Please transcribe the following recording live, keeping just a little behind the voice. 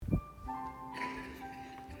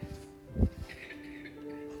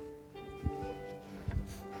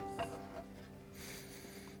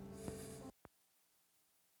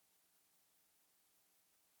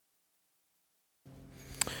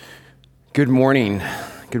Good morning.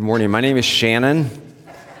 Good morning. My name is Shannon.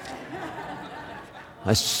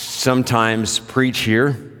 I sometimes preach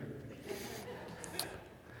here.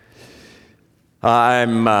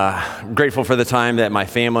 I'm grateful for the time that my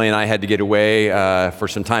family and I had to get away for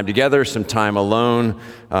some time together, some time alone,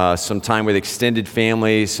 some time with extended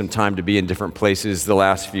family, some time to be in different places the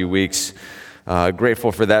last few weeks.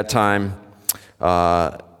 Grateful for that time.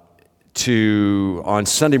 On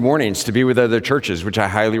Sunday mornings to be with other churches, which I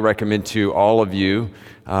highly recommend to all of you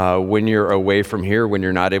when you're away from here, when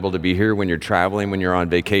you're not able to be here, when you're traveling, when you're on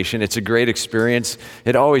vacation. It's a great experience.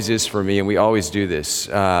 It always is for me, and we always do this.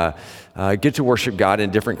 Get to worship God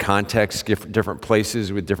in different contexts, different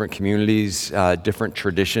places with different communities, different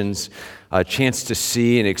traditions, a chance to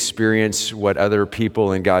see and experience what other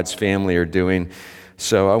people in God's family are doing.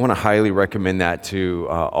 So I want to highly recommend that to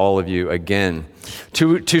all of you again.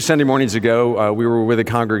 Two Sunday mornings ago, we were with a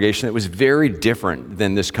congregation that was very different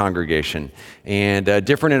than this congregation, and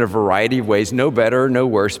different in a variety of ways, no better, no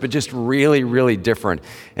worse, but just really, really different.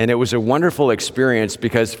 And it was a wonderful experience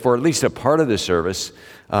because for at least a part of the service,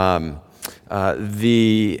 the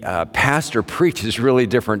pastor preaches really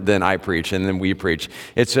different than I preach and than we preach.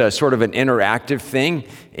 It's a sort of an interactive thing,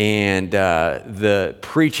 and the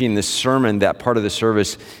preaching, the sermon, that part of the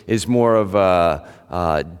service is more of a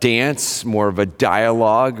dance, more of a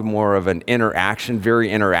dialogue, more of an interaction, very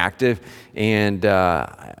interactive. And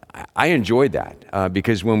I enjoyed that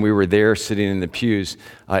because when we were there sitting in the pews,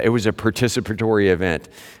 it was a participatory event.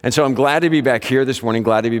 And so I'm glad to be back here this morning,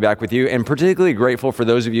 glad to be back with you, and particularly grateful for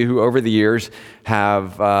those of you who over the years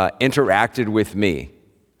have interacted with me,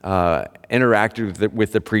 interacted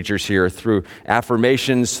with the preachers here through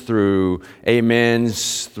affirmations, through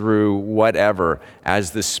amens, through whatever,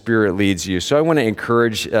 as the Spirit leads you. So I want to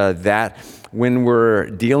encourage that when we're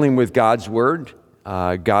dealing with God's Word.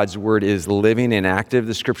 God's Word is living and active,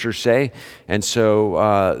 the Scriptures say. And so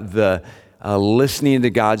the listening to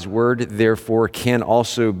God's Word, therefore, can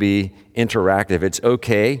also be interactive. It's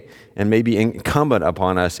okay and maybe incumbent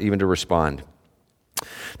upon us even to respond.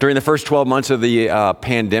 During the first 12 months of the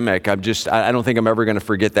pandemic, I don't think I'm ever going to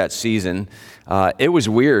forget that season. It was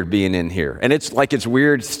weird being in here. And it's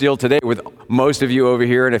weird still today with most of you over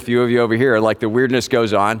here and a few of you over here. Like the weirdness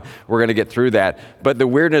goes on. We're going to get through that. But the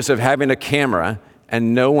weirdness of having a camera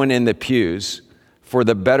and no one in the pews for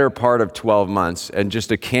the better part of 12 months and just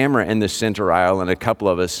a camera in the center aisle and a couple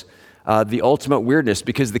of us, the ultimate weirdness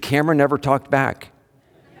because the camera never talked back.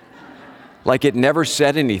 Like it never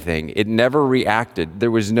said anything. It never reacted. There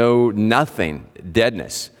was nothing,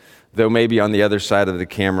 deadness. Though maybe on the other side of the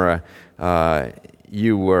camera,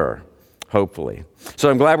 you were, hopefully. So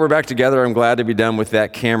I'm glad we're back together. I'm glad to be done with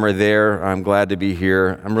that camera there. I'm glad to be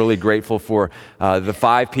here. I'm really grateful for the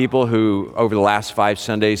 5 people who, over the last 5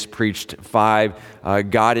 Sundays, preached 5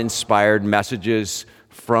 God-inspired messages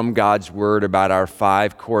from God's Word about our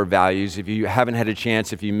 5 core values. If you haven't had a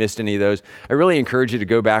chance, if you missed any of those, I really encourage you to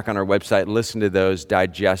go back on our website, listen to those,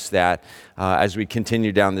 digest that as we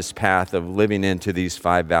continue down this path of living into these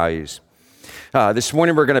 5 values. This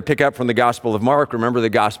morning we're going to pick up from the Gospel of Mark. Remember the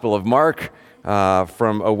Gospel of Mark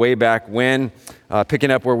from a way back when,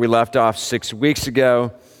 picking up where we left off 6 weeks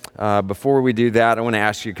ago. Before we do that, I want to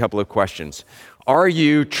ask you a couple of questions. Are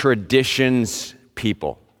you traditions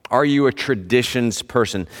people? Are you a traditions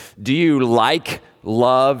person? Do you like,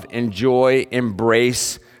 love, enjoy,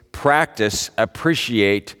 embrace, practice,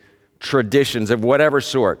 appreciate traditions of whatever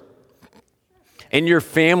sort? In your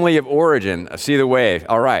family of origin, I see the wave.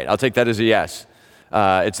 All right, I'll take that as a yes.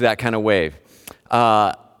 It's that kind of wave.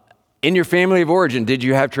 In your family of origin, did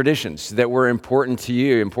you have traditions that were important to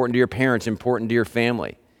you, important to your parents, important to your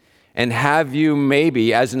family? And have you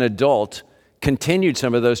maybe, as an adult, continued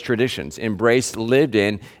some of those traditions, embraced, lived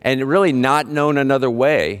in, and really not known another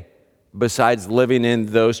way besides living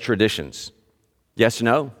in those traditions? Yes or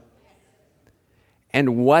no?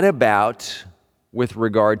 And what about with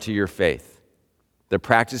regard to your faith? The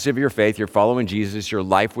practice of your faith, you're following Jesus, your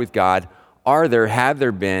life with God. Have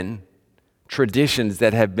there been traditions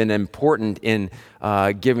that have been important in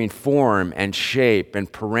giving form and shape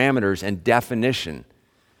and parameters and definition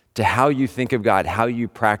to how you think of God, how you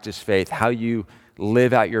practice faith, how you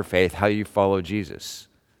live out your faith, how you follow Jesus?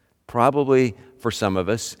 Probably for some of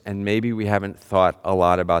us, and maybe we haven't thought a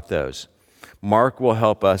lot about those. Mark will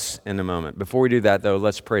help us in a moment. Before we do that, though,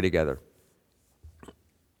 let's pray together.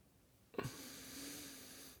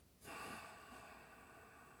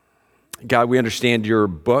 God, we understand your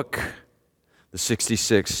book, the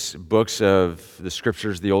 66 books of the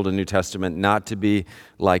Scriptures, the Old and New Testament, not to be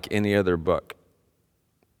like any other book,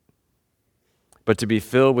 but to be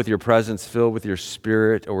filled with your presence, filled with your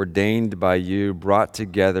Spirit, ordained by you, brought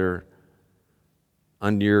together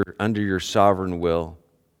under your sovereign will.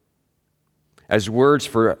 As words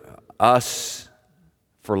for us,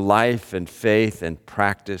 for life and faith and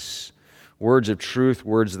practice, words of truth,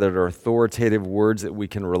 words that are authoritative, words that we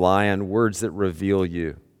can rely on, words that reveal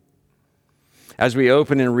you. As we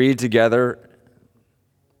open and read together,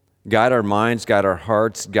 guide our minds, guide our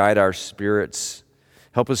hearts, guide our spirits.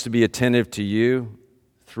 Help us to be attentive to you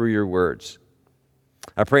through your words.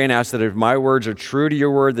 I pray and ask that if my words are true to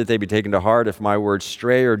your word, that they be taken to heart. If my words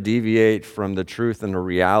stray or deviate from the truth and the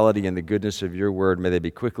reality and the goodness of your word, may they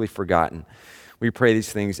be quickly forgotten. We pray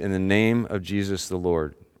these things in the name of Jesus the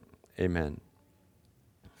Lord. Amen.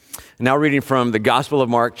 Now reading from the Gospel of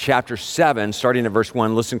Mark, chapter 7, starting at verse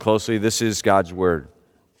 1. Listen closely. This is God's word.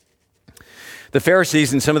 The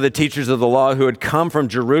Pharisees and some of the teachers of the law who had come from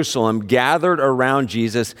Jerusalem gathered around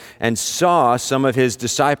Jesus and saw some of his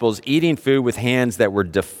disciples eating food with hands that were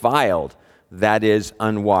defiled, that is,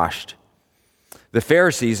 unwashed. The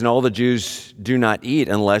Pharisees and all the Jews do not eat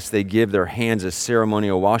unless they give their hands a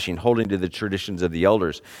ceremonial washing, holding to the traditions of the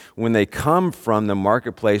elders. When they come from the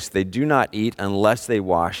marketplace, they do not eat unless they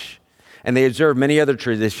wash. And they observe many other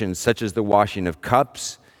traditions, such as the washing of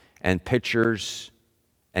cups and pitchers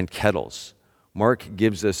and kettles. Mark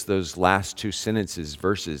gives us those last two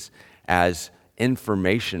verses, as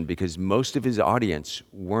information because most of his audience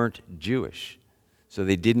weren't Jewish. So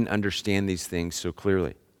they didn't understand these things so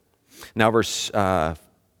clearly. Now this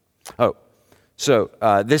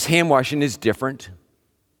hand washing is different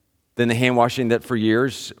than the hand washing that for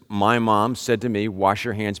years my mom said to me, wash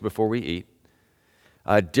your hands before we eat.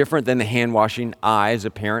 Different than the hand washing I, as a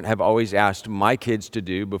parent, have always asked my kids to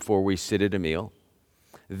do before we sit at a meal.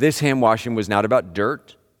 This hand washing was not about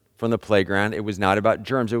dirt from the playground. It was not about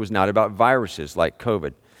germs. It was not about viruses like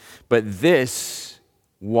COVID. But this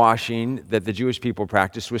washing that the Jewish people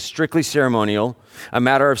practiced was strictly ceremonial, a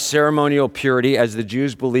matter of ceremonial purity, as the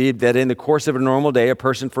Jews believed that in the course of a normal day, a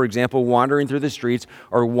person, for example, wandering through the streets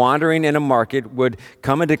or wandering in a market would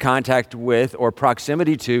come into contact with or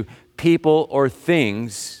proximity to people or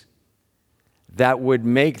things that would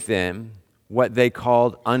make them what they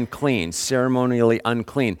called unclean, ceremonially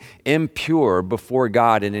unclean, impure before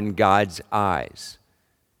God and in God's eyes.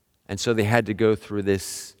 And so they had to go through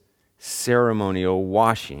this ceremonial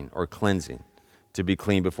washing or cleansing to be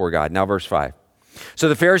clean before God. Now verse 5. So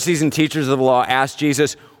the Pharisees and teachers of the law asked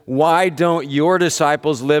Jesus, why don't your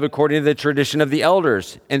disciples live according to the tradition of the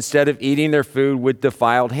elders instead of eating their food with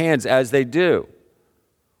defiled hands as they do?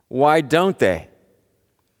 Why don't they?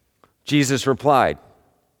 Jesus replied,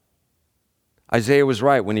 Isaiah was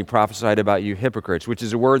right when he prophesied about you hypocrites, which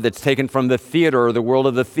is a word that's taken from the theater or the world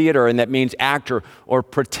of the theater, and that means actor or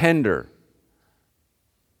pretender.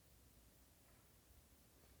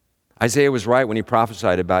 Isaiah was right when he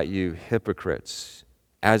prophesied about you hypocrites,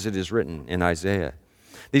 as it is written in Isaiah.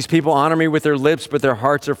 These people honor me with their lips, but their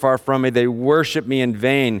hearts are far from me. They worship me in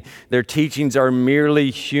vain. Their teachings are merely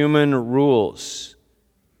human rules.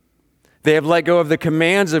 They have let go of the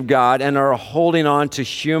commands of God and are holding on to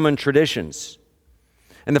human traditions.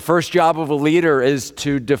 And the first job of a leader is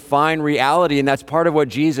to define reality, and that's part of what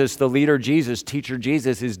Jesus, the leader Jesus, teacher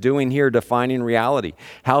Jesus, is doing here, defining reality,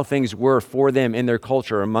 how things were for them in their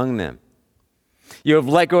culture among them. You have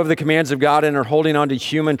let go of the commands of God and are holding on to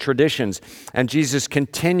human traditions. And Jesus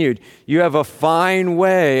continued, you have a fine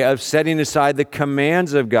way of setting aside the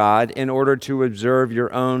commands of God in order to observe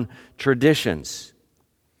your own traditions.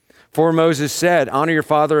 For Moses said, honor your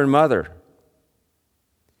father and mother.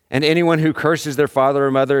 And anyone who curses their father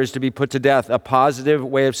or mother is to be put to death. A positive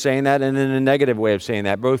way of saying that and then a negative way of saying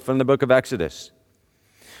that, both from the book of Exodus.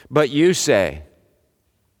 But you say,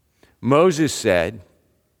 Moses said,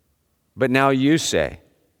 but now you say,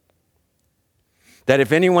 that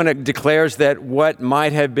if anyone declares that what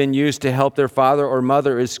might have been used to help their father or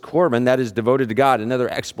mother is korban, that is devoted to God, another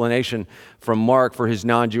explanation from Mark for his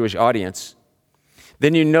non-Jewish audience,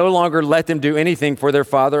 then you no longer let them do anything for their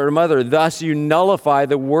father or mother. Thus, you nullify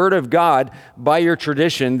the word of God by your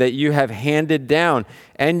tradition that you have handed down.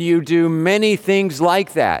 And you do many things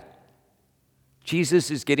like that. Jesus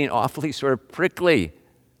is getting awfully sort of prickly,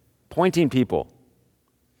 pointing people.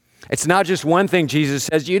 It's not just one thing, Jesus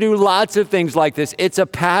says. You do lots of things like this. It's a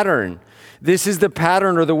pattern. This is the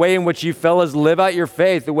pattern or the way in which you fellas live out your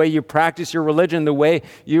faith, the way you practice your religion, the way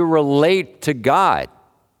you relate to God.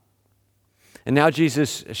 And now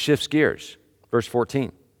Jesus shifts gears. Verse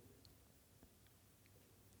 14.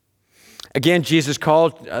 Again, Jesus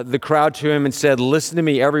called the crowd to him and said, listen to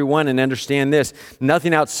me, everyone, and understand this.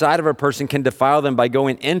 Nothing outside of a person can defile them by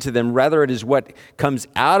going into them. Rather, it is what comes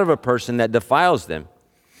out of a person that defiles them.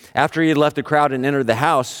 After he had left the crowd and entered the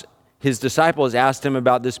house, his disciples asked him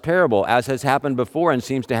about this parable, as has happened before and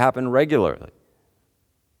seems to happen regularly.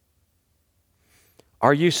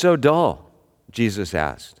 "Are you so dull?" Jesus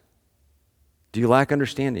asked. "Do you lack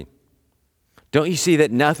understanding? Don't you see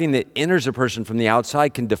that nothing that enters a person from the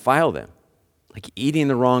outside can defile them? Like eating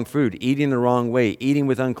the wrong food, eating the wrong way, eating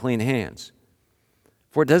with unclean hands.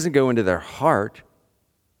 For it doesn't go into their heart,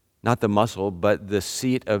 not the muscle, but the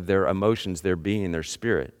seat of their emotions, their being, their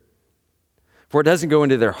spirit. For it doesn't go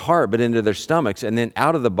into their heart, but into their stomachs, and then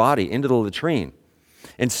out of the body, into the latrine."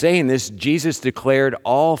 In saying this, Jesus declared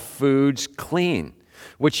all foods clean,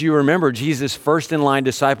 which you remember Jesus' first-in-line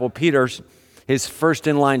disciple Peter, his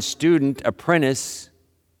first-in-line student, apprentice,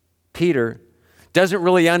 Peter, doesn't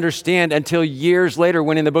really understand until years later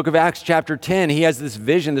when in the book of Acts chapter 10, he has this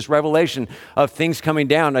vision, this revelation of things coming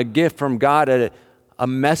down, a gift from God, a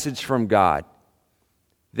message from God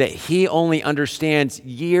that he only understands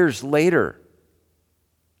years later,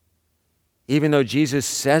 even though Jesus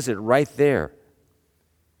says it right there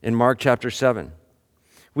in Mark chapter 7.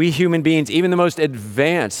 We human beings, even the most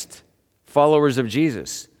advanced followers of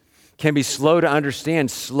Jesus, can be slow to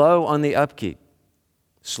understand, slow on the upkeep,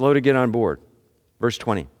 slow to get on board. Verse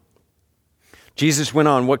 20. Jesus went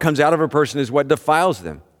on, "What comes out of a person is what defiles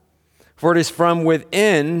them. For it is from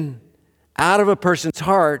within, out of a person's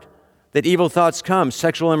heart, that evil thoughts come: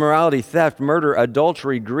 sexual immorality, theft, murder,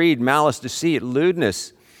 adultery, greed, malice, deceit,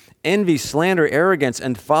 lewdness, envy, slander, arrogance,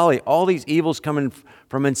 and folly. All these evils come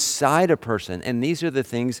from inside a person, and these are the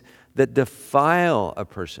things that defile a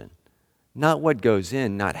person. Not what goes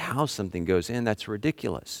in, not how something goes in. That's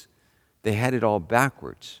ridiculous. They had it all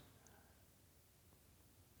backwards."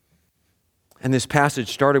 And this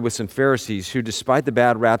passage started with some Pharisees who, despite the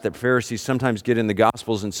bad rap that Pharisees sometimes get in the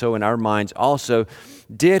Gospels and so in our minds also,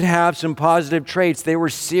 did have some positive traits. They were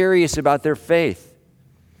serious about their faith.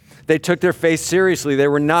 They took their faith seriously. They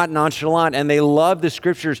were not nonchalant, and they loved the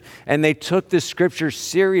Scriptures, and they took the Scriptures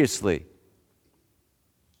seriously.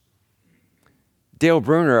 Dale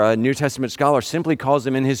Bruner, a New Testament scholar, simply calls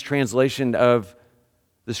them in his translation of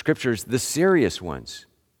the Scriptures the serious ones.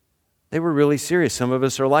 They were really serious. Some of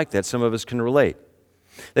us are like that. Some of us can relate.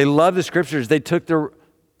 They loved the Scriptures. They took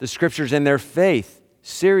the Scriptures and their faith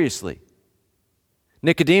seriously.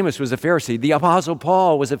 Nicodemus was a Pharisee. The Apostle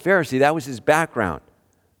Paul was a Pharisee. That was his background.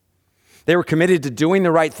 They were committed to doing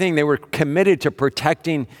the right thing. They were committed to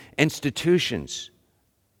protecting institutions.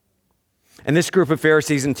 And this group of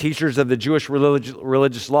Pharisees and teachers of the Jewish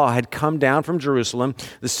religious law had come down from Jerusalem,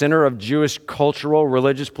 the center of Jewish cultural,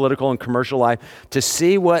 religious, political, and commercial life, to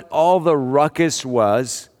see what all the ruckus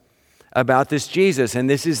was about this Jesus. And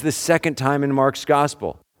this is the second time in Mark's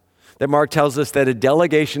gospel that Mark tells us that a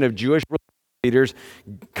delegation of Jewish leaders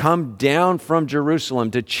come down from Jerusalem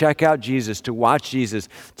to check out Jesus, to watch Jesus,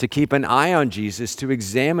 to keep an eye on Jesus, to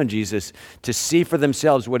examine Jesus, to see for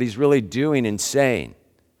themselves what he's really doing and saying,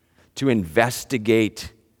 to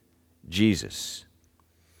investigate Jesus.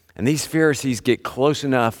 And these Pharisees get close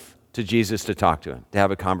enough to Jesus to talk to him, to have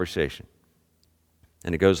a conversation.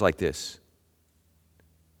 And it goes like this: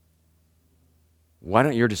 "Why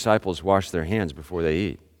don't your disciples wash their hands before they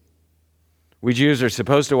eat? We Jews are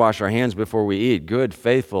supposed to wash our hands before we eat. Good,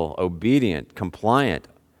 faithful, obedient, compliant,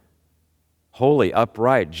 holy,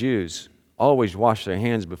 upright Jews always wash their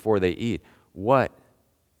hands before they eat. What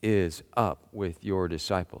is up with your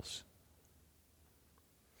disciples?"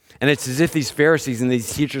 And it's as if these Pharisees and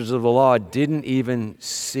these teachers of the law didn't even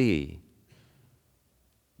see,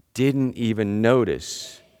 didn't even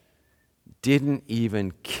notice, didn't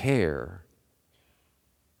even care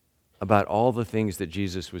about all the things that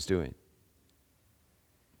Jesus was doing,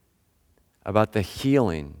 about the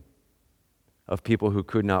healing of people who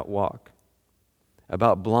could not walk,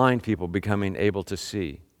 about blind people becoming able to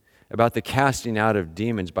see, about the casting out of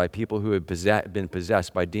demons by people who had been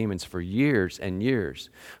possessed by demons for years and years,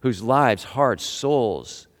 whose lives, hearts,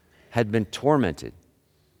 souls had been tormented.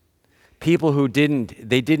 People who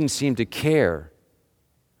didn't seem to care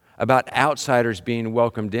about outsiders being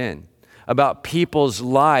welcomed in, about people's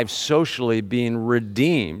lives socially being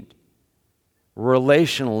redeemed,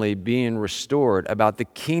 relationally being restored, about the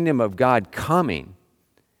kingdom of God coming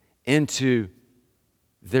into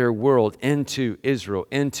their world, into Israel,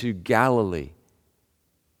 into Galilee,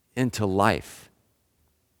 into life.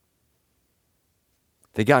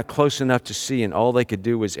 They got close enough to see, and all they could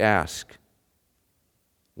do was ask,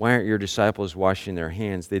 "Why aren't your disciples washing their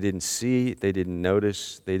hands?" They didn't see, they didn't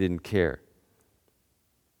notice, they didn't care.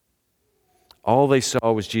 All they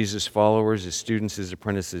saw was Jesus' followers, his students, his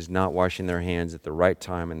apprentices, not washing their hands at the right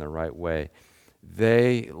time and the right way.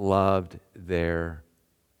 They loved their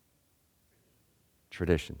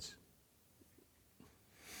traditions.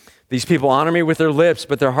 These people honor me with their lips,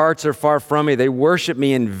 but their hearts are far from me. They worship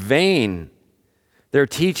me in vain. Their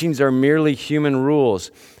teachings are merely human rules.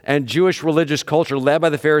 And Jewish religious culture, led by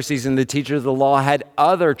the Pharisees and the teachers of the law, had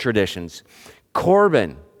other traditions.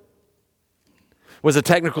 Korban was a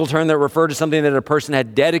technical term that referred to something that a person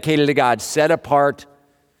had dedicated to God, set apart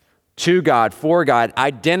to God, for God,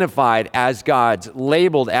 identified as God's,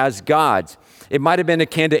 labeled as God's. It might have been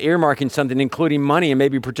akin to earmarking something, including money, and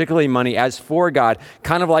maybe particularly money, as for God,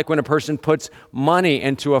 kind of like when a person puts money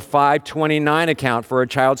into a 529 account for a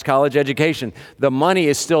child's college education. The money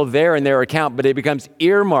is still there in their account, but it becomes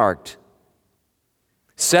earmarked,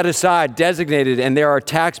 set aside, designated, and there are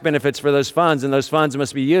tax benefits for those funds, and those funds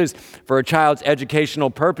must be used for a child's educational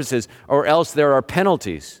purposes, or else there are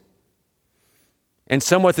penalties. In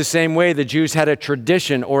somewhat the same way, the Jews had a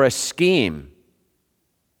tradition or a scheme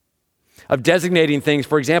of designating things,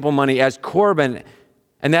 for example, money, as korban,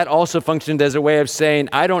 and that also functioned as a way of saying,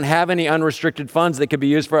 I don't have any unrestricted funds that could be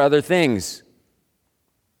used for other things,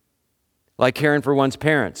 like caring for one's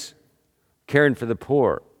parents, caring for the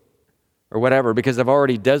poor, or whatever, because I've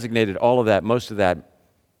already designated all of that, most of that,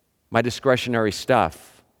 my discretionary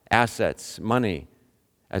stuff, assets, money,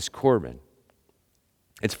 as korban.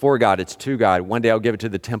 It's for God, it's to God. One day I'll give it to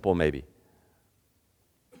the temple, maybe.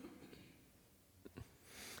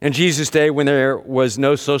 In Jesus' day, when there was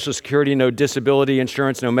no Social Security, no disability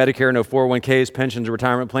insurance, no Medicare, no 401ks, pensions,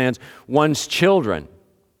 retirement plans, one's children,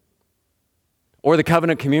 or the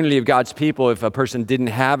covenant community of God's people, if a person didn't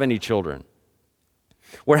have any children,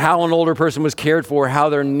 where how an older person was cared for, how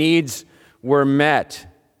their needs were met.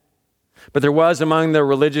 But there was among the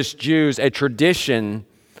religious Jews a tradition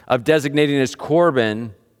of designating as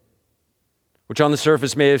korban, which on the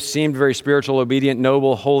surface may have seemed very spiritual, obedient,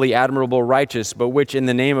 noble, holy, admirable, righteous, but which in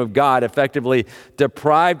the name of God effectively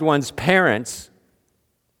deprived one's parents,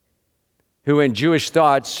 who in Jewish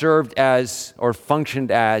thought served as or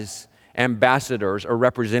functioned as ambassadors or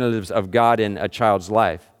representatives of God in a child's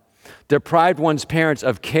life, deprived one's parents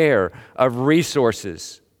of care, of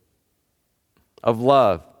resources, of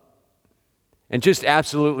love, and just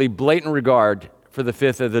absolutely blatant regard for the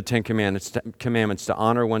fifth of the Ten Commandments, to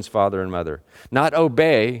honor one's father and mother. Not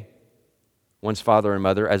obey one's father and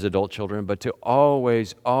mother as adult children, but to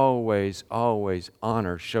always, always, always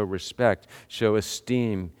honor, show respect, show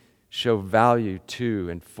esteem, show value to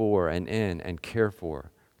and for and in and care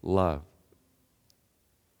for, love.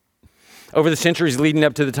 Over the centuries leading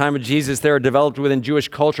up to the time of Jesus, there are developed within Jewish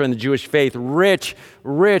culture and the Jewish faith rich,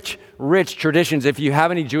 rich, rich traditions. If you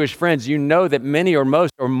have any Jewish friends, you know that many or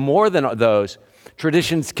most or more than those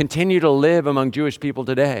traditions continue to live among Jewish people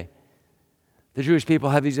today. The Jewish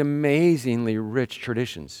people have these amazingly rich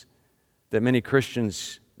traditions that many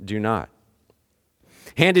Christians do not.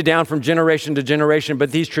 Handed down from generation to generation,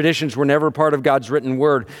 but these traditions were never part of God's written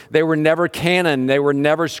word. They were never canon. They were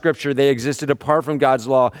never scripture. They existed apart from God's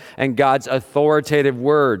law and God's authoritative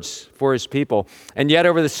words for his people. And yet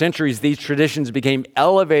over the centuries, these traditions became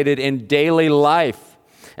elevated in daily life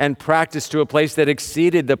and practiced to a place that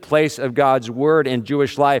exceeded the place of God's word in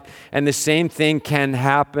Jewish life. And the same thing can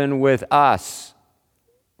happen with us.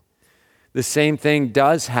 The same thing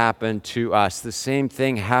does happen to us. The same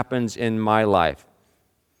thing happens in my life.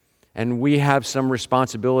 And we have some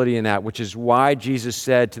responsibility in that, which is why Jesus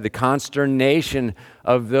said, to the consternation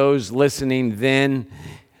of those listening then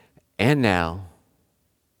and now,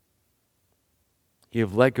 you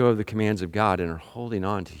have let go of the commands of God and are holding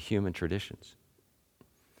on to human traditions.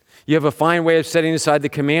 You have a fine way of setting aside the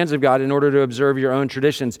commands of God in order to observe your own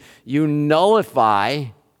traditions. You nullify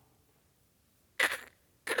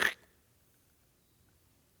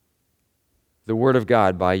the Word of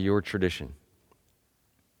God by your tradition.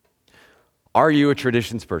 Are you a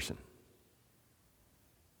traditions person?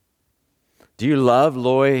 Do you love,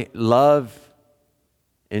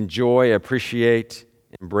 enjoy, appreciate,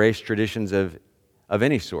 embrace traditions of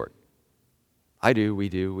any sort? I do, we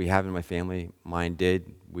do, we have in my family, mine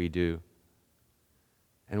did, we do.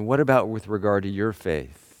 And what about with regard to your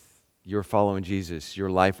faith, your following Jesus, your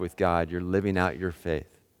life with God, your living out your faith?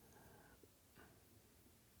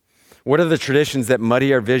 What are the traditions that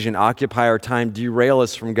muddy our vision, occupy our time, derail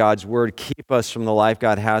us from God's word, keep us from the life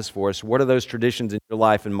God has for us? What are those traditions in your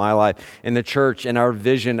life, in my life, in the church, in our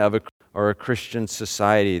vision of a Christian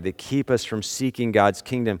society that keep us from seeking God's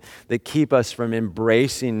kingdom, that keep us from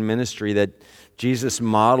embracing ministry that Jesus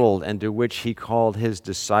modeled and to which he called his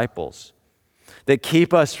disciples, that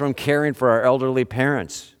keep us from caring for our elderly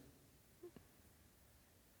parents,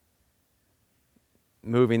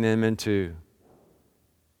 moving them into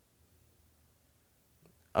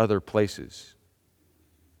other places,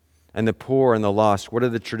 and the poor and the lost? What are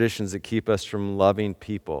the traditions that keep us from loving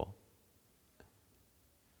people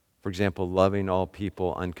For example, loving all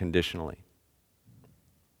people unconditionally.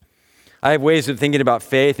 I have ways of thinking about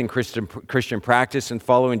faith and Christian practice and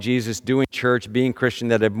following Jesus, doing church, being Christian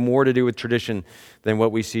that have more to do with tradition than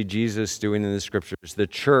what we see Jesus doing in the scriptures. The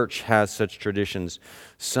church has such traditions.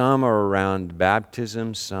 Some are around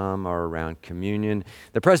baptism, some are around communion.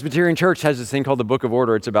 The Presbyterian Church has this thing called the Book of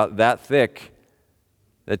Order. It's about that thick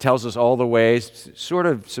that tells us all the ways, sort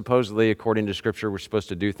of supposedly according to Scripture, we're supposed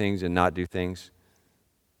to do things and not do things.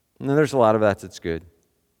 And there's a lot of that that's good.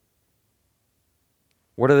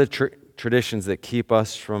 What are the traditions that keep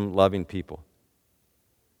us from loving people?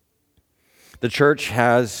 The church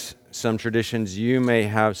has some traditions. You may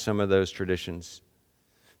have some of those traditions.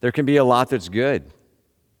 There can be a lot that's good,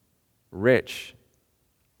 rich.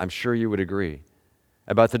 I'm sure you would agree.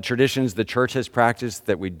 About the traditions the church has practiced,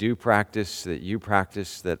 that we do practice, that you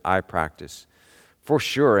practice, that I practice. For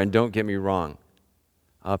sure, and don't get me wrong.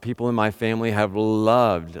 People in my family have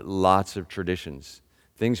loved lots of traditions.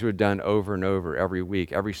 Things we've done over and over every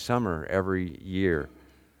week, every summer, every year,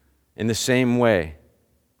 in the same way.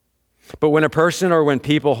 But when a person or when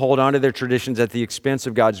people hold on to their traditions at the expense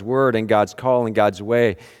of God's word and God's call and God's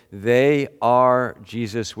way, they are,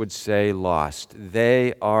 Jesus would say, lost.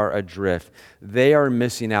 They are adrift. They are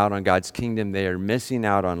missing out on God's kingdom. They are missing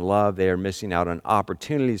out on love. They are missing out on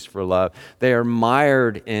opportunities for love. They are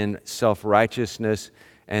mired in self-righteousness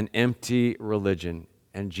and empty religion.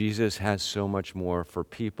 And Jesus has so much more for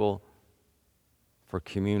people, for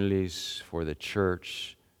communities, for the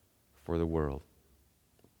church, for the world.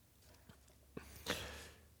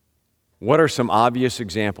 What are some obvious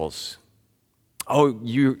examples? Oh,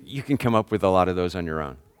 you can come up with a lot of those on your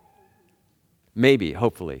own. Maybe,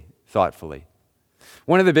 hopefully, thoughtfully.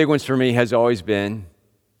 One of the big ones for me has always been,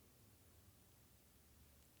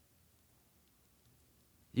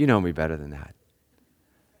 you know me better than that,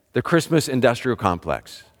 the Christmas industrial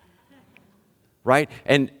complex, right?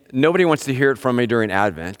 And nobody wants to hear it from me during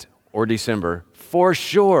Advent or December, for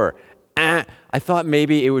sure. I thought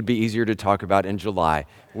maybe it would be easier to talk about in July.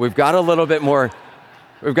 We've got a little bit more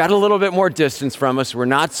distance from us. We're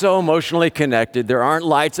not so emotionally connected. There aren't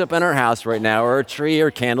lights up in our house right now, or a tree,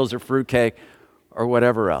 or candles, or fruitcake, or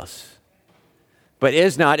whatever else. But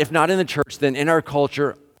if not in the church, then in our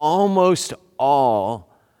culture, almost all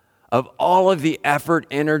of the effort,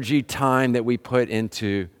 energy, time that we put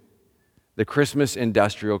into the Christmas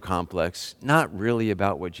industrial complex, not really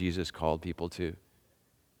about what Jesus called people to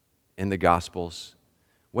in the Gospels,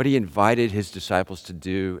 what he invited his disciples to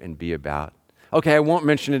do and be about. Okay, I won't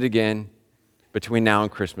mention it again between now and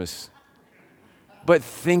Christmas, but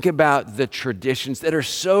think about the traditions that are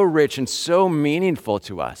so rich and so meaningful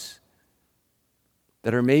to us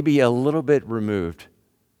that are maybe a little bit removed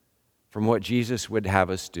from what Jesus would have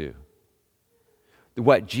us do.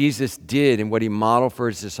 What Jesus did and what he modeled for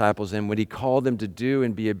his disciples and what he called them to do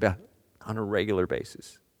and be about on a regular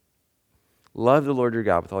basis. Love the Lord your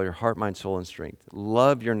God with all your heart, mind, soul, and strength.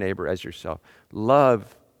 Love your neighbor as yourself.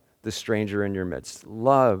 Love the stranger in your midst.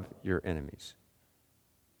 Love your enemies.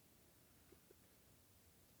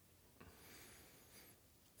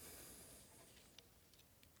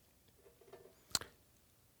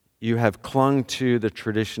 You have clung to the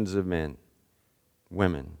traditions of men,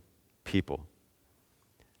 women, people,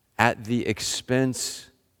 at the expense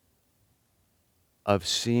of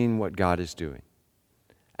seeing what God is doing,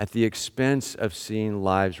 at the expense of seeing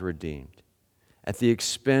lives redeemed, at the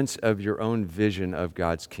expense of your own vision of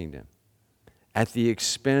God's kingdom, at the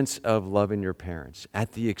expense of loving your parents,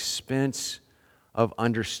 at the expense of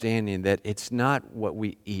understanding that it's not what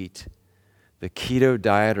we eat, the keto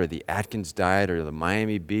diet or the Atkins diet or the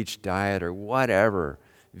Miami Beach diet or whatever,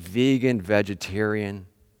 vegan, vegetarian.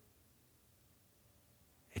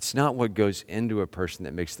 It's not what goes into a person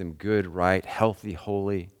that makes them good, right, healthy,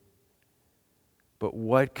 holy, but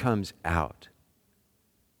what comes out.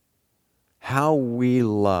 How we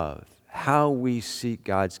love, how we seek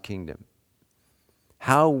God's kingdom,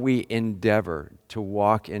 how we endeavor to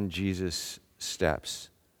walk in Jesus' steps,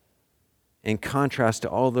 in contrast to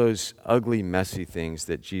all those ugly, messy things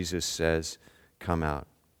that Jesus says come out.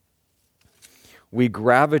 We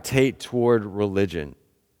gravitate toward religion.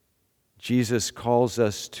 Jesus calls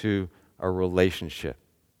us to a relationship.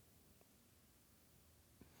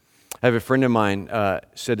 I have a friend of mine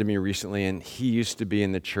said to me recently, and he used to be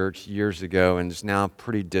in the church years ago and is now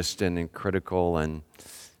pretty distant and critical and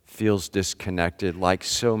feels disconnected like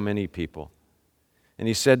so many people. And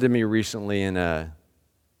he said to me recently in a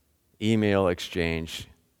email exchange,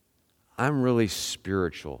 I'm really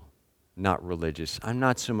spiritual, not religious. I'm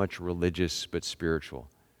not so much religious, but spiritual.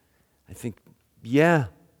 I think, yeah,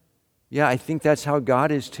 I think that's how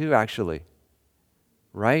God is too, actually.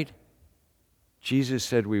 right? Jesus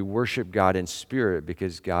said we worship God in spirit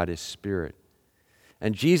because God is spirit.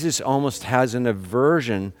 And Jesus almost has an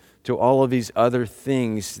aversion to all of these other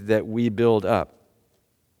things that we build up.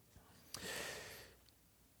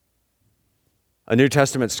 A New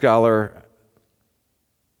Testament scholar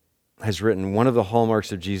has written, one of the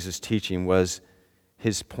hallmarks of Jesus' teaching was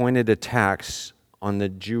his pointed attacks on the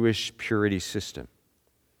Jewish purity system.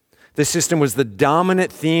 This system was the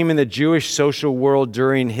dominant theme in the Jewish social world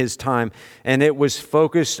during his time, and it was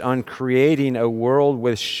focused on creating a world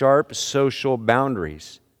with sharp social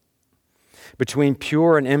boundaries between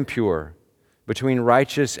pure and impure, between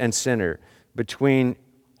righteous and sinner, between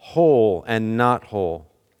whole and not whole,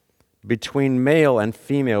 between male and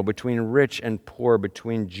female, between rich and poor,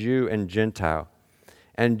 between Jew and Gentile.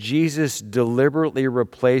 And Jesus deliberately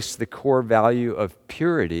replaced the core value of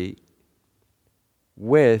purity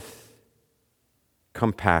with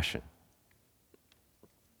compassion.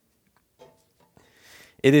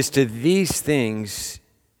 It is to these things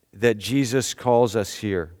that Jesus calls us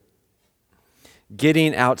here.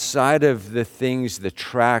 Getting outside of the things, the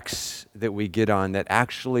tracks that we get on that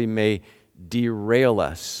actually may derail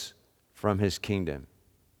us from His kingdom.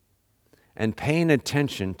 And paying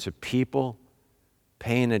attention to people,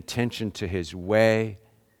 paying attention to His way,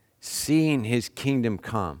 seeing His kingdom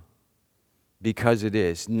come. Because it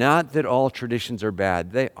is. Not that all traditions are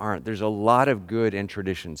bad. They aren't. There's a lot of good in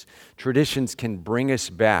traditions. Traditions can bring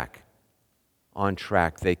us back on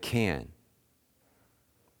track. They can.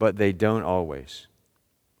 But they don't always.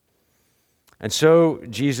 And so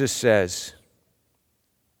Jesus says,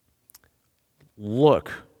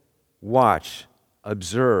 look, watch,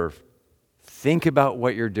 observe, think about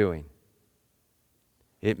what you're doing.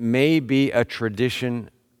 It may be a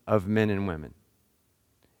tradition of men and women.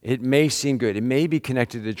 It may seem good. It may be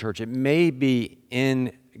connected to the church. It may be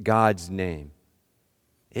in God's name.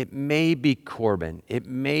 It may be Corban. It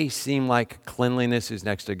may seem like cleanliness is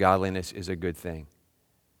next to godliness is a good thing.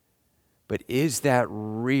 But is that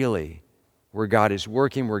really where God is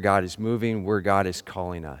working, where God is moving, where God is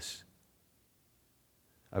calling us?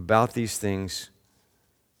 About these things,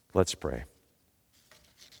 let's pray.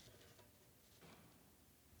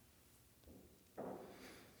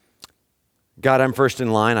 God, I'm first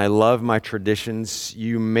in line. I love my traditions.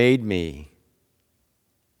 You made me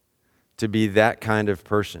to be that kind of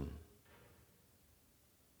person.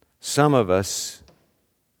 Some of us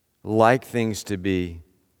like things to be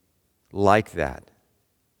like that.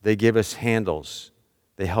 They give us handles.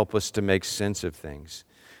 They help us to make sense of things.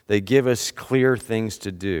 They give us clear things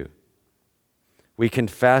to do. We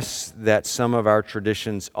confess that some of our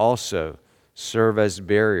traditions also serve as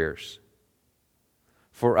barriers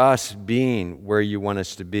for us being where you want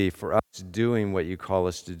us to be, for us doing what you call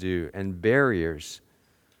us to do, and barriers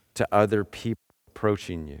to other people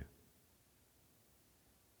approaching you.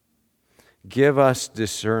 Give us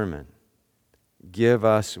discernment. Give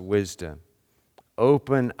us wisdom.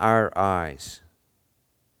 Open our eyes.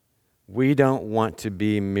 We don't want to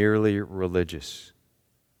be merely religious.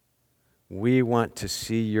 We want to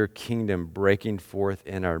see your kingdom breaking forth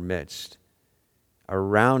in our midst,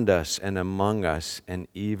 around us and among us, and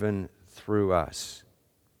even through us.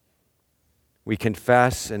 We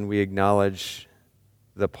confess and we acknowledge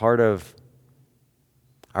the part of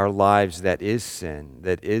our lives that is sin,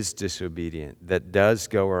 that is disobedient, that does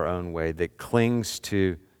go our own way, that clings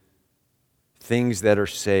to things that are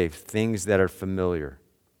safe, things that are familiar.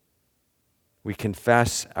 We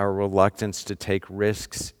confess our reluctance to take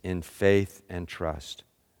risks in faith and trust.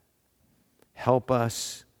 Help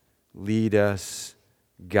us, lead us,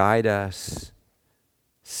 guide us,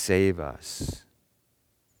 save us.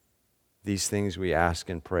 These things we ask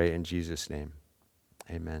and pray in Jesus' name.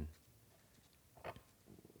 Amen.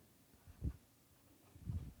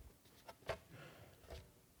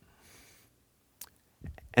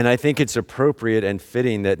 And I think it's appropriate and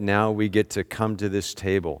fitting that now we get to come to this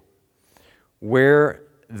table where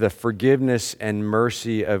the forgiveness and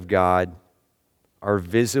mercy of God are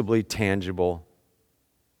visibly tangible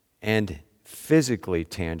and physically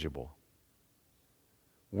tangible,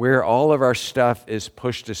 where all of our stuff is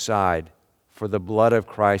pushed aside for the blood of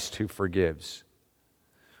Christ who forgives,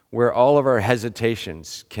 where all of our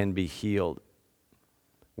hesitations can be healed,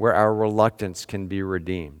 where our reluctance can be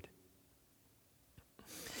redeemed.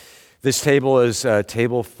 This table is a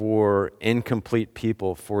table for incomplete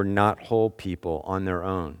people, for not whole people on their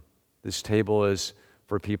own. This table is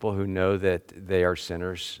for people who know that they are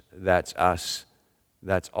sinners. That's us.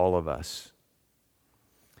 That's all of us.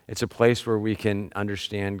 It's a place where we can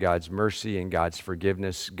understand God's mercy and God's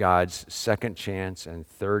forgiveness, God's second chance and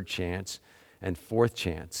third chance and fourth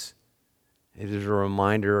chance It is a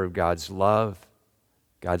reminder of God's love,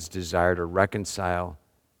 God's desire to reconcile,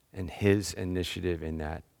 and his initiative in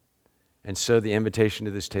that. And so the invitation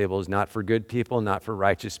to this table is not for good people, not for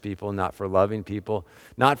righteous people, not for loving people,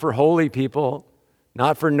 not for holy people,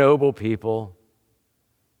 not for noble people,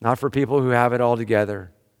 not for people who have it all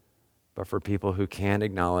together, but for people who can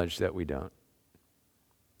acknowledge that we don't.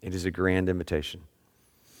 It is a grand invitation.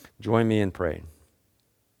 Join me in praying.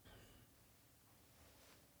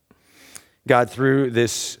 God, through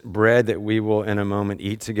this bread that we will in a moment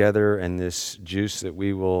eat together and this juice that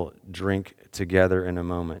we will drink together in a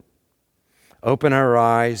moment, open our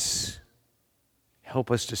eyes, help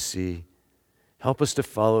us to see, help us to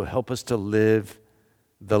follow, help us to live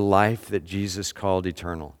the life that Jesus called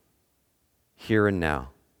eternal, here and now.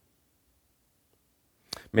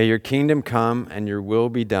 May your kingdom come and your will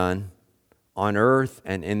be done on earth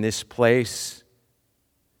and in this place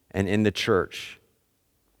and in the church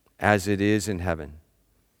as it is in heaven.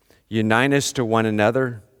 Unite us to one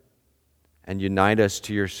another and unite us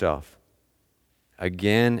to yourself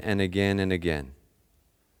again and again and again.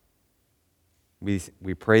 We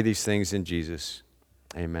pray these things in Jesus.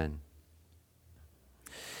 Amen.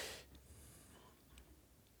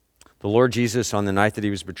 The Lord Jesus, on the night that he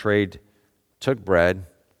was betrayed, took bread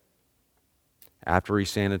after he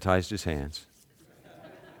sanitized his hands.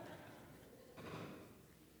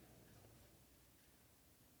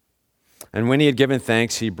 And when he had given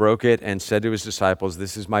thanks, he broke it and said to his disciples,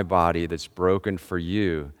 "This is my body that's broken for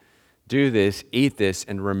you. Do this, eat this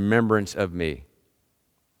in remembrance of me."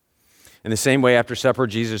 In the same way, after supper,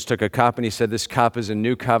 Jesus took a cup and he said, "This cup is a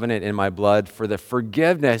new covenant in my blood for the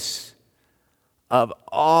forgiveness of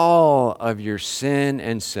all of your sin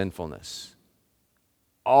and sinfulness."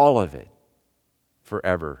 All of it,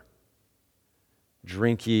 forever.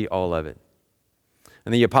 Drink ye all of it.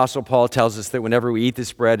 And the Apostle Paul tells us that whenever we eat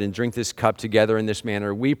this bread and drink this cup together in this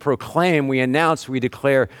manner, we proclaim, we announce, we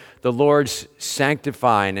declare the Lord's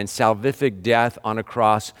sanctifying and salvific death on a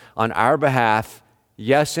cross on our behalf,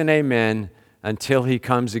 yes and amen, until he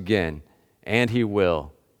comes again. And he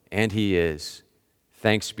will, and he is.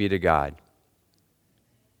 Thanks be to God.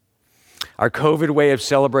 Our COVID way of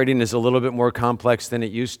celebrating is a little bit more complex than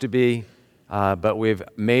it used to be. But we've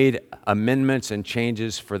made amendments and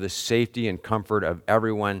changes for the safety and comfort of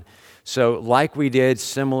everyone. So like we did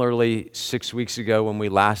similarly 6 weeks ago when we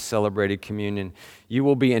last celebrated communion, you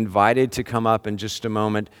will be invited to come up in just a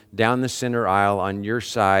moment down the center aisle on your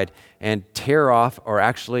side and tear off, or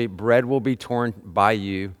actually bread will be torn by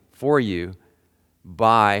you, for you,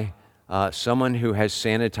 by someone who has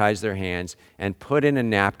sanitized their hands and put in a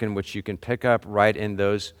napkin, which you can pick up right in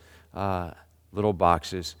those little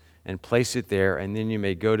boxes, and place it there, and then you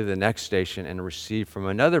may go to the next station and receive from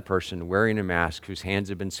another person wearing a mask whose hands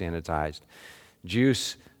have been sanitized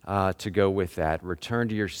juice to go with that. Return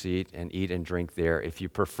to your seat and eat and drink there. If you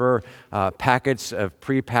prefer packets of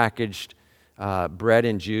prepackaged bread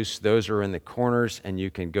and juice, those are in the corners, and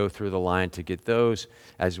you can go through the line to get those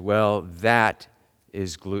as well. That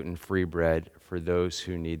is gluten-free bread for those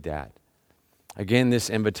who need that. Again, this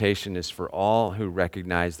invitation is for all who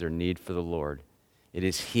recognize their need for the Lord. It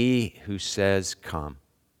is he who says, "Come."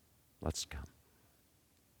 Let's come.